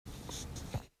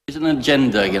He's an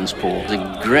agenda against Paul. He's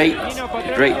a great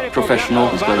professional.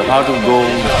 He's got a heart of gold.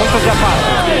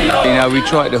 You know, we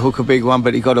tried to hook a big one,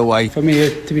 but he got away. For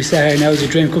me to be sat here now is a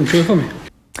dream come true for me.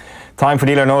 Time for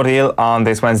Deal or No Deal on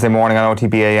this Wednesday morning on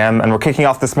OTB AM, and we're kicking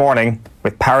off this morning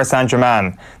with Paris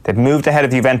Saint-Germain. They've moved ahead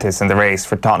of Juventus in the race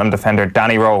for Tottenham defender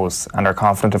Danny Rose and are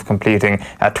confident of completing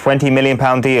a £20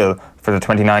 million deal for the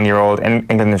 29-year-old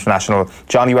England international.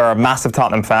 John, you are a massive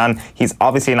Tottenham fan. He's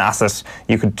obviously an asset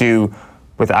you could do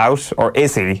without, or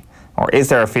is he? Or is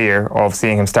there a fear of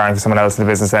seeing him starting for someone else in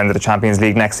the business end of the Champions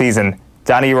League next season?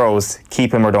 Danny Rose,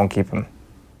 keep him or don't keep him?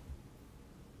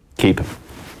 Keep him.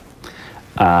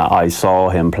 I saw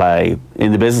him play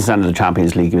in the business end of the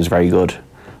Champions League. He was very good.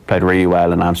 Played really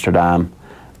well in Amsterdam.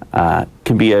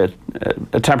 Can be a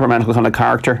temperamental kind of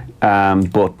character,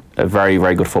 but a very,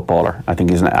 very good footballer. I think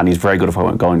he's very good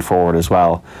at going forward as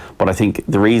well. But I think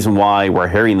the reason why we're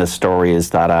hearing this story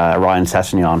is that Ryan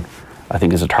Sessegnon, I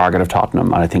think, is a target of Tottenham,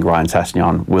 and I think Ryan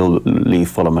Sessegnon will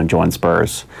leave Fulham and join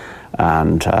Spurs.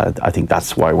 And I think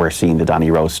that's why we're seeing the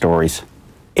Danny Rose stories.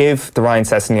 If the Ryan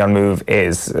Sessegnon move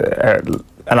is an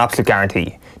absolute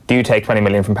guarantee, do you take 20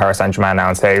 million from Paris Saint-Germain now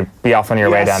and say, be off on your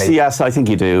way, Danny? Yes, I think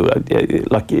you do.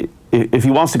 Like, if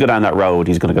he wants to go down that road,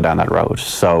 he's going to go down that road.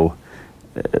 So,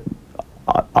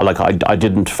 I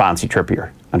didn't fancy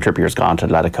Trippier, and Trippier's gone to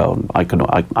Atletico.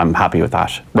 I'm happy with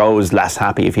that. Rose, less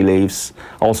happy if he leaves.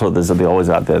 Also, there's always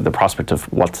the prospect of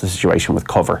what's the situation with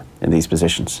cover in these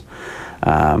positions.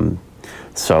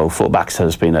 So fullbacks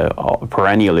has been a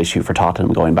perennial issue for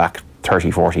Tottenham going back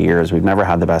 30, 40 years. We've never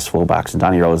had the best fullbacks, and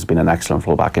Danny Rose has been an excellent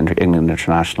fullback in England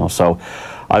international. So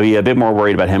I'd be a bit more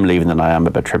worried about him leaving than I am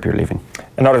about Trippier leaving.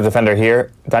 Another defender here,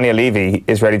 Daniel Levy,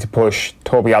 is ready to push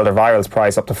Toby Alderweireld's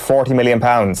price up to £40 million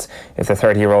if the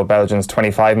 30-year-old Belgian's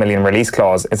 £25 million release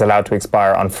clause is allowed to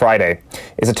expire on Friday.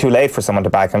 Is it too late for someone to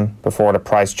back him before the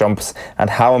price jumps? And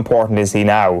how important is he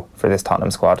now for this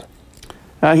Tottenham squad?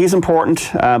 He's important,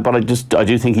 but I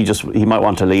do think he might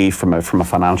want to leave from a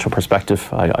financial perspective.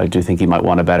 I do think he might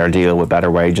want a better deal with better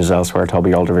wages elsewhere.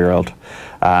 Toby Alderweireld,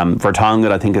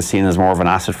 Vertonghen, I think, is seen as more of an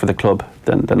asset for the club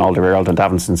than Alderweireld, and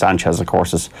Davinson Sanchez, of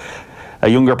course, is a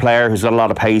younger player who's got a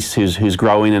lot of pace, who's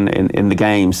growing in the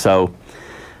game. So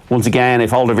once again,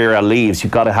 if Alderweireld leaves,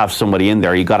 you've got to have somebody in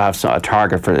there. You've got to have a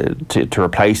target to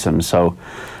replace him. So.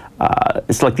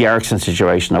 It's like the Eriksen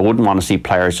situation. I wouldn't want to see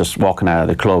players just walking out of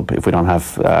the club if we don't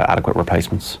have adequate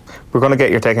replacements. We're going to get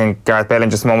your take on Gareth Bale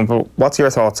in just a moment, but what's your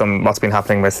thoughts on what's been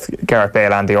happening with Gareth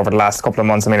Bale, Andy, over the last couple of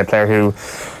months? I mean, a player who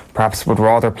perhaps would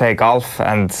rather play golf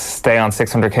and stay on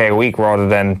 600k a week rather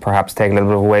than perhaps take a little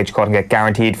bit of a wage cut and get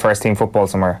guaranteed first-team football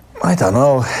somewhere. I don't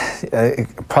know. It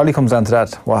probably comes down to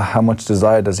that. Well, how much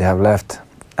desire does he have left?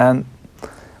 And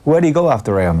where do you go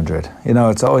after Real Madrid? You know,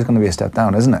 it's always going to be a step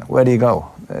down, isn't it? Where do you go?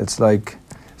 It's like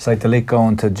the league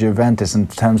going to Juventus in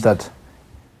terms that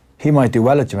he might do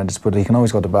well at Juventus, but he can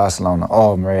always go to Barcelona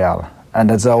or Real, and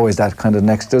there's always that kind of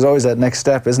there's always that next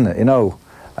step, isn't it? You know,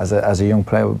 as a young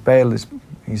player, Bale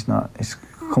he's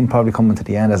probably coming to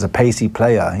the end as a pacey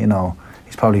player. You know,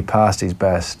 he's probably past his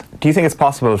best. Do you think it's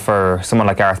possible for someone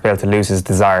like Gareth Bale to lose his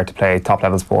desire to play top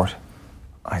level sport?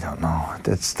 I don't know.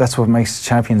 That's what makes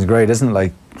champions great, isn't it?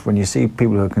 Like when you see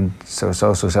people who can so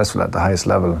successful at the highest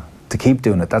level, to keep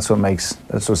doing it, that's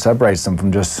what separates them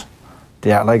from just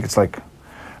it's like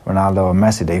Ronaldo and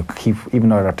Messi. They keep, even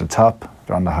though they're at the top,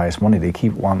 they're on the highest money, they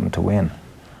keep wanting to win.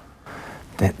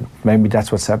 Maybe that's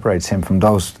what separates him from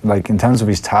those. Like in terms of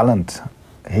his talent,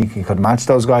 he could match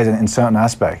those guys in certain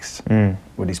aspects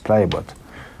with his play, but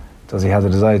does he have the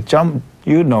desire? John,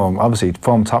 you know him, obviously,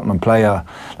 former Tottenham player.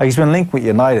 Like, he's been linked with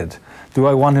United. Do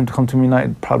I want him to come to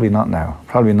United? Probably not now.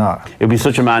 Probably not. It would be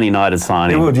such a Man United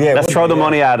signing. It would, yeah. Let's throw the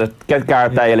money at it. Get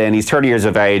Gareth Bale in. He's 30 years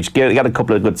of age. Get a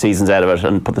couple of good seasons out of it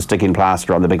and put the sticking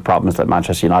plaster on the big problems that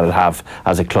Manchester United have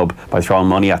as a club by throwing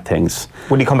money at things.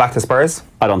 Would he come back to Spurs?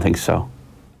 I don't think so,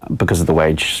 because of the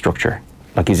wage structure.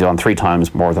 Like, he's on 3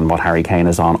 times more than what Harry Kane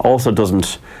is on. Also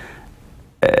doesn't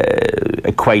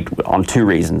equate on 2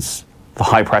 reasons. The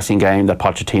high pressing game that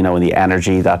Pochettino and the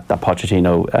energy that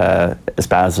Pochettino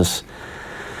espouses.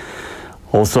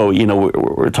 Also, you know,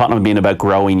 we're talking about being about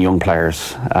growing young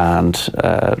players, and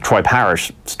Troy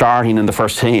Parrott starting in the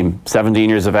first team, 17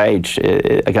 years of age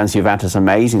against Juventus,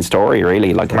 amazing story,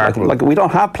 really. Like we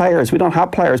don't have players. We don't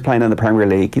have players playing in the Premier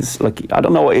League. He's like, I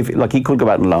don't know if he could go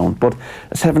out on loan, but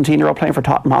a 17-year-old playing for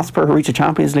Tottenham Hotspur who reached a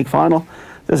Champions League final.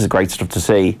 This is great stuff to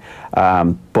see.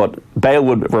 But Bale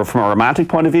would, from a romantic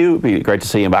point of view, it'd be great to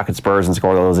see him back at Spurs and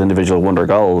score those individual wonder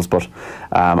goals. But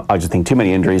I just think too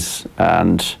many injuries,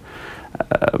 and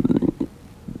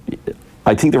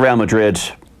I think the Real Madrid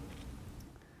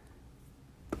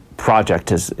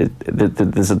project is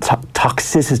there's a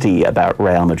toxicity about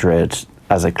Real Madrid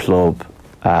as a club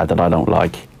that I don't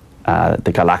like.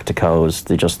 The Galacticos,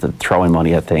 they just throwing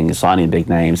money at things, signing big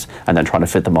names, and then trying to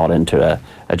fit them all into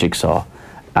a jigsaw.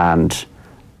 And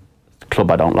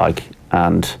club I don't like.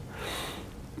 And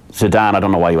Zidane, I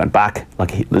don't know why he went back. What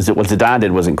Zidane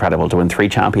did was incredible, to win 3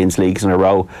 Champions Leagues in a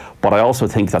row. But I also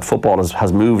think that football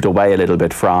has moved away a little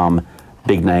bit from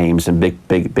big names and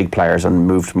big players, and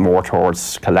moved more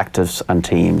towards collectives and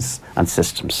teams and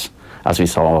systems, as we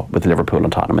saw with Liverpool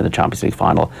and Tottenham in the Champions League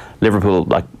final. Liverpool,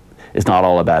 it's not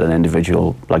all about an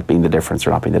individual being the difference or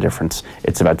not being the difference.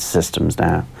 It's about systems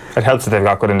now. It helps that they've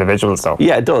got good individuals, though.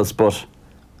 Yeah, it does. But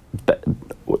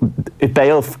if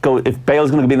Bale's going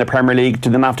to be in the Premier League,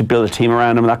 do they not have to build a team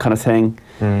around him and that kind of thing?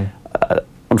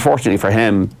 Unfortunately for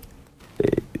him,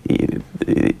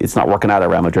 it's not working out at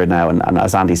Real Madrid now. And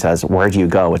as Andy says, where do you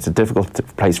go? It's a difficult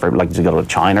place for him. Like, do you go to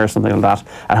China or something like that?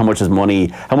 And how much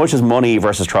is money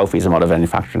versus trophies a motivating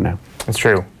factor now? It's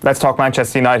true. Let's talk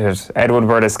Manchester United. Ed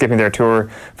Woodward is skipping their tour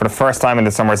for the first time in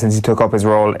the summer since he took up his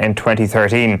role in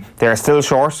 2013. They are still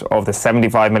short of the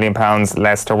 £75 million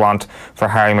Leicester want for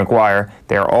Harry Maguire.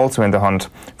 They are also in the hunt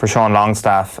for Sean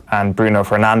Longstaff and Bruno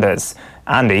Fernandes.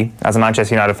 Andy, as a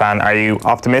Manchester United fan, are you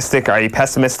optimistic? Are you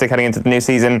pessimistic heading into the new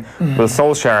season? Will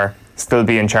Solskjaer still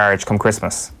be in charge come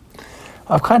Christmas?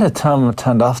 I've kind of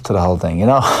turned off to the whole thing, you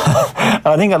know.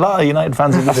 I think a lot of United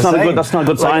fans are that's not a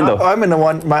good sign, though. I'm in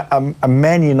a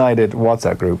Men United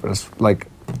WhatsApp group. It's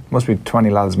must be 20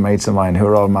 lads, mates of mine, who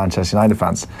are all Manchester United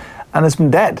fans, and it's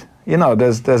been dead. You know,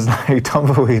 there's like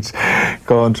tumbleweeds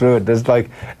going through it.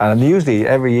 And usually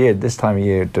every year this time of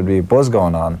year there'd be a buzz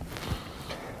going on.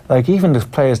 Like, even the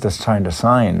players that's trying to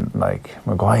sign, like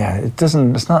Maguire, it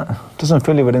doesn't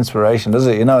fill you with inspiration, does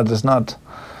it? You know, there's not.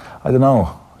 I don't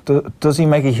know. Does he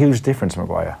make a huge difference,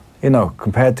 Maguire? You know,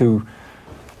 compared to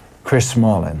Chris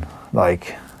Smalling?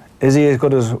 Like, is he as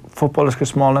good as football as Chris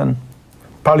Smalling?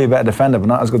 Probably a better defender, but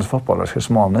not as good as footballer as Chris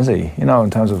Smalling, is he? You know, in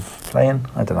terms of playing?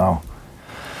 I don't know.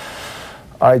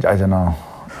 I don't know.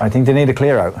 I think they need a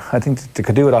clear out. I think they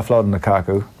could do it offloading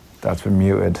Lukaku. That's been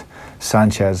muted.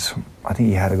 Sanchez, I think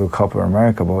he had a good Copa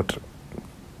America, but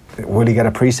will he get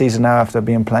a pre-season now after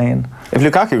being playing? If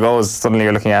Lukaku goes, suddenly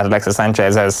you're looking at Alexis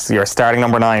Sanchez as your starting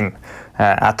number 9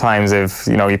 at times. If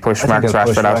you push Marcus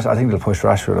Rashford out. I think they'll push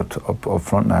Rashford up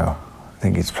front now. I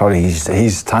think it's probably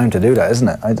he's time to do that, isn't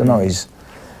it? I don't know. He's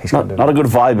not a good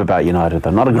vibe about United,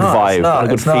 though. Not a good vibe. Not a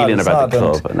good feeling about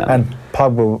the club. And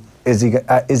Pogba, is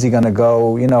he going to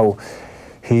go? You know,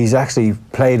 he's actually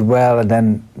played well, and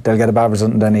then they'll get a bad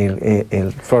result, and then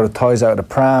he'll throw the toys out of the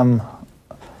pram.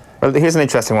 Well, here's an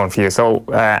interesting one for you. So,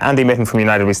 Andy Mitten from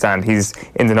United We Stand, he's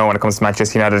in the know when it comes to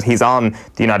Manchester United. He's on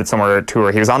the United Summer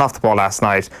Tour. He was on Off the Ball last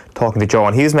night talking to Joe,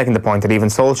 and he was making the point that even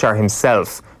Solskjaer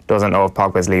himself doesn't know if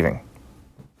Pogba's leaving.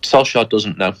 Solskjaer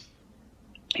doesn't know.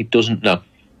 He doesn't know.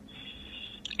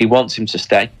 He wants him to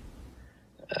stay.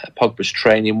 Pogba's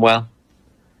training well,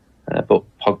 but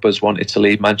Pogba's wanted to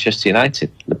leave Manchester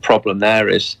United. The problem there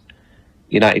is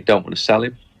United don't want to sell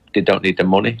him. They don't need the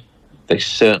money. They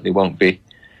certainly won't be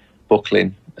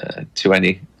buckling to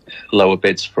any lower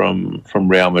bids from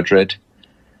Real Madrid.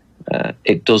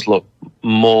 It does look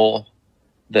more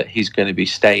that he's going to be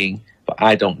staying, but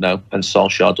I don't know, and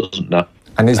Solskjaer doesn't know.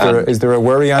 And is there a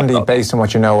worry, Andy, based on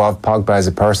what you know of Pogba as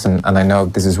a person? And I know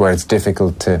this is where it's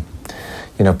difficult to,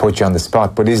 put you on the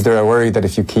spot. But is there a worry that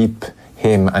if you keep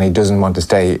him and he doesn't want to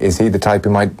stay, is he the type who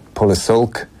might pull a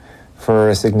sulk for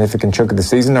a significant chunk of the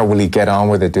season, or will he get on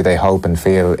with it? Do they hope and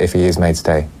feel if he is made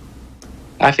stay?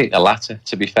 I think the latter.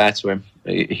 To be fair to him,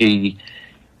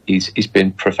 he's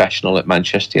been professional at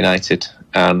Manchester United,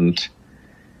 and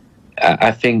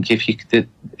I think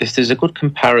if there's a good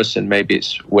comparison, maybe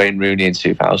it's Wayne Rooney in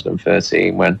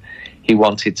 2013 when he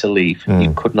wanted to leave.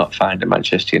 He could not find a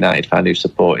Manchester United fan who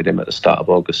supported him at the start of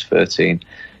August 13.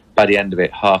 By the end of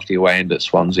it, half the away end at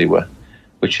Swansea were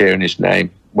cheering his name.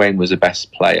 Wayne was the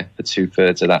best player for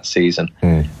 2/3 of that season,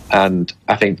 and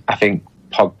I think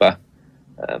Pogba,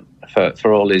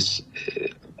 for all his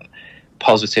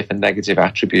positive and negative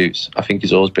attributes, I think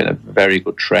he's always been a very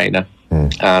good trainer.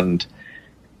 And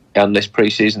on this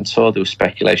pre-season tour, there was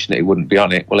speculation that he wouldn't be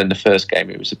on it. Well, in the first game,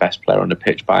 he was the best player on the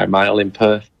pitch by a mile in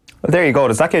Perth. Well, there you go.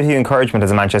 Does that give you encouragement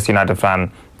as a Manchester United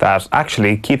fan that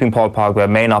actually keeping Paul Pogba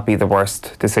may not be the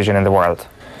worst decision in the world?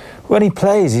 When he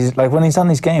plays, he's like, when he's on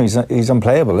his game, he's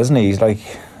unplayable, isn't he? He's like,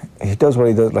 he does what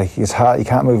he does. Like, he's hard. You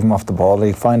can't move him off the ball.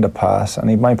 He'll find a pass, and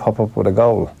he might pop up with a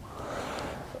goal.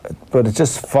 But it's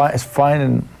just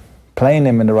playing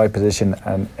him in the right position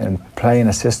and playing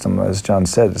a system, as John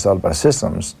said, it's all about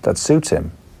systems that suits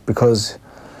him, because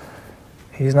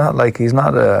he's not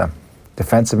a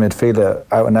defensive midfielder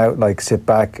out and out, like sit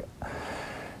back.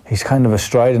 He's kind of a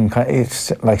striding,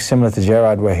 it's like similar to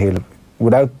Gerrard, where he'll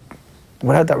without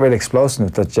that real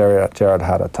explosiveness that Gerrard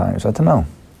had at times. I don't know.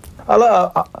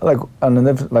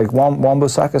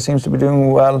 Wan-Bissaka seems to be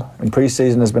doing well. In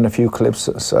pre-season, there's been a few clips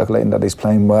circulating that he's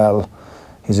playing well.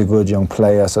 He's a good young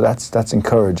player, so that's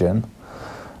encouraging.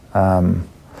 But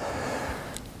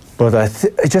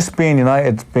just being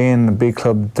United, being a big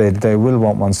club, they will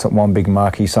want one big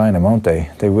marquee signing, won't they?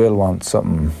 They will want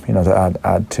something, to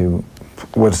add to.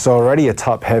 Well, it's already a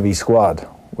top-heavy squad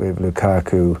with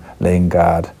Lukaku,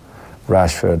 Lingard,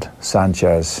 Rashford,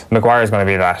 Sanchez. Maguire's going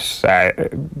to be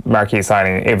that marquee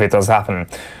signing if it does happen.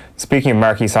 Speaking of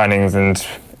marquee signings and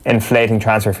inflating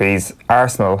transfer fees,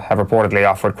 Arsenal have reportedly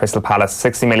offered Crystal Palace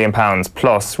 £60 million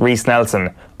plus Reece Nelson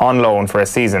on loan for a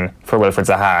season for Wilfried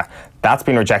Zaha. That's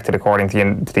been rejected according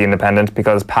to the Independent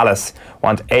because Palace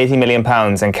want £80 million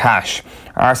in cash.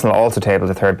 Arsenal also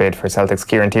tabled a third bid for Celtic's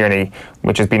Kieran Tierney,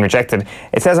 which has been rejected.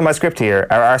 It says on my script here,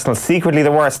 are Arsenal secretly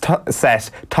the worst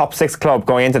set top six club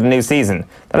going into the new season?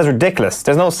 That is ridiculous.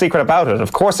 There's no secret about it.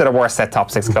 Of course they're the worst set top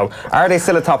six club. Are they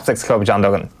still a top six club, John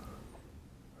Duggan?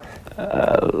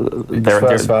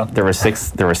 They're a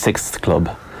sixth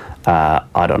club.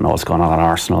 I don't know what's going on in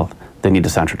Arsenal. They need a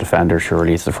central defender,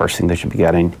 surely it's the first thing they should be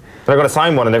getting. They're going to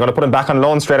sign one and they're going to put him back on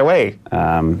loan straight away.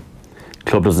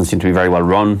 Club doesn't seem to be very well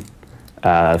run.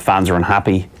 Fans are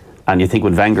unhappy. And you think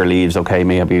when Wenger leaves, okay,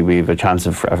 maybe we have a chance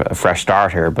of a fresh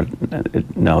start here, but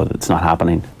no, it's not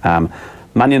happening.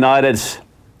 Man United,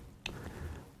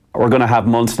 we're going to have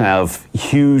months now of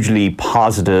hugely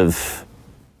positive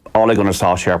Ole Gunnar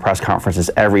Solskjaer press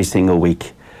conferences every single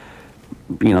week.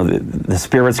 The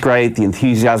spirit's great, the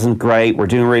enthusiasm's great, we're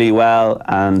doing really well,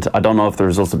 and I don't know if the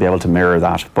results will be able to mirror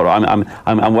that. But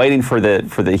I'm waiting for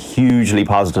the hugely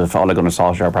positive Ole Gunnar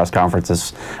Solskjaer press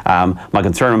conferences. My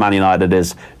concern with Man United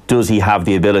is, does he have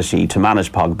the ability to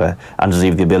manage Pogba, and does he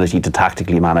have the ability to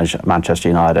tactically manage Manchester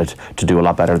United to do a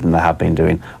lot better than they have been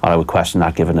doing? I would question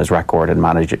that given his record in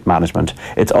management.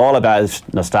 It's all about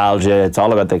nostalgia, it's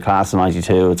all about the class of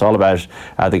 '92, it's all about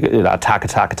the attack.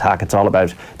 It's all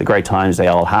about the great times they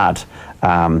all had.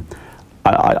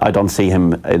 I don't see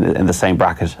him in the same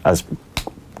bracket as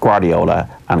Guardiola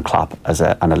and Klopp as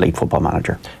an elite football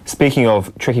manager. Speaking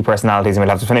of tricky personalities, and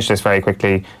we'll have to finish this very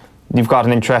quickly, you've got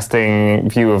an interesting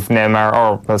view of Neymar,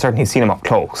 or well, certainly seen him up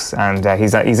close, and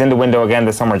he's in the window again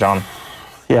this summer, John.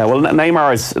 Yeah, well,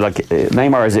 Neymar is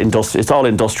it's all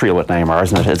industrial with Neymar,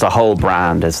 isn't it? It's a whole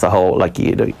brand. It's the whole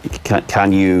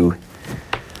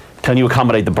can you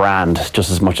accommodate the brand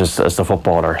just as much as the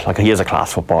footballer? Like, he is a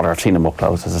class footballer. I've seen him up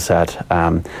close, as I said.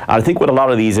 And I think with a lot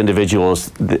of these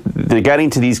individuals, they're getting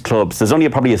to these clubs. There's only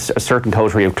probably a certain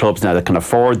coterie of clubs now that can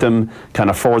afford them, can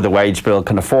afford the wage bill,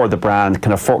 can afford the brand,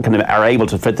 are able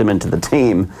to fit them into the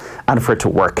team and for it to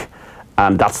work.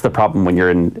 And that's the problem when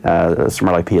you're in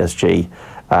somewhere like PSG.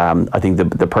 I think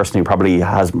the person who probably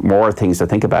has more things to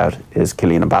think about is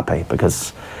Kylian Mbappe,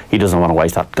 because he doesn't want to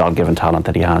waste that God-given talent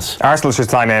that he has. Arsenal should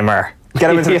sign Neymar. Get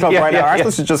him into the club right now.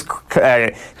 Arsenal should just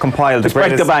compile Just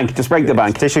break the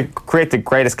bank. They should create the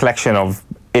greatest collection of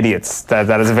idiots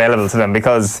that is available to them,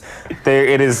 because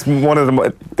it is one of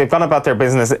the they've gone about their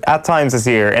business at times this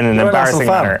year in an embarrassing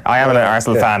manner. I am an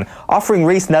Arsenal fan. Offering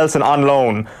Reece Nelson on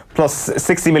loan plus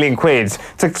 60 million quid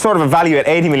to sort of evaluate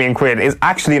 80 million quid is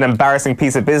actually an embarrassing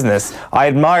piece of business. I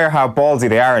admire how ballsy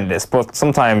they are in this, but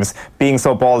sometimes being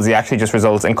so ballsy actually just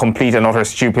results in complete and utter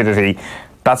stupidity.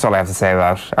 That's all I have to say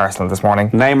about Arsenal this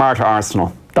morning. Neymar to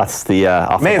Arsenal. That's the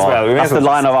off the ball. That's the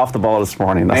line of off the ball this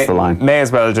morning. That's the line. May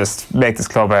as well just make this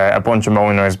club a bunch of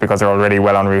moaners, because they're already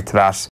well en route to that.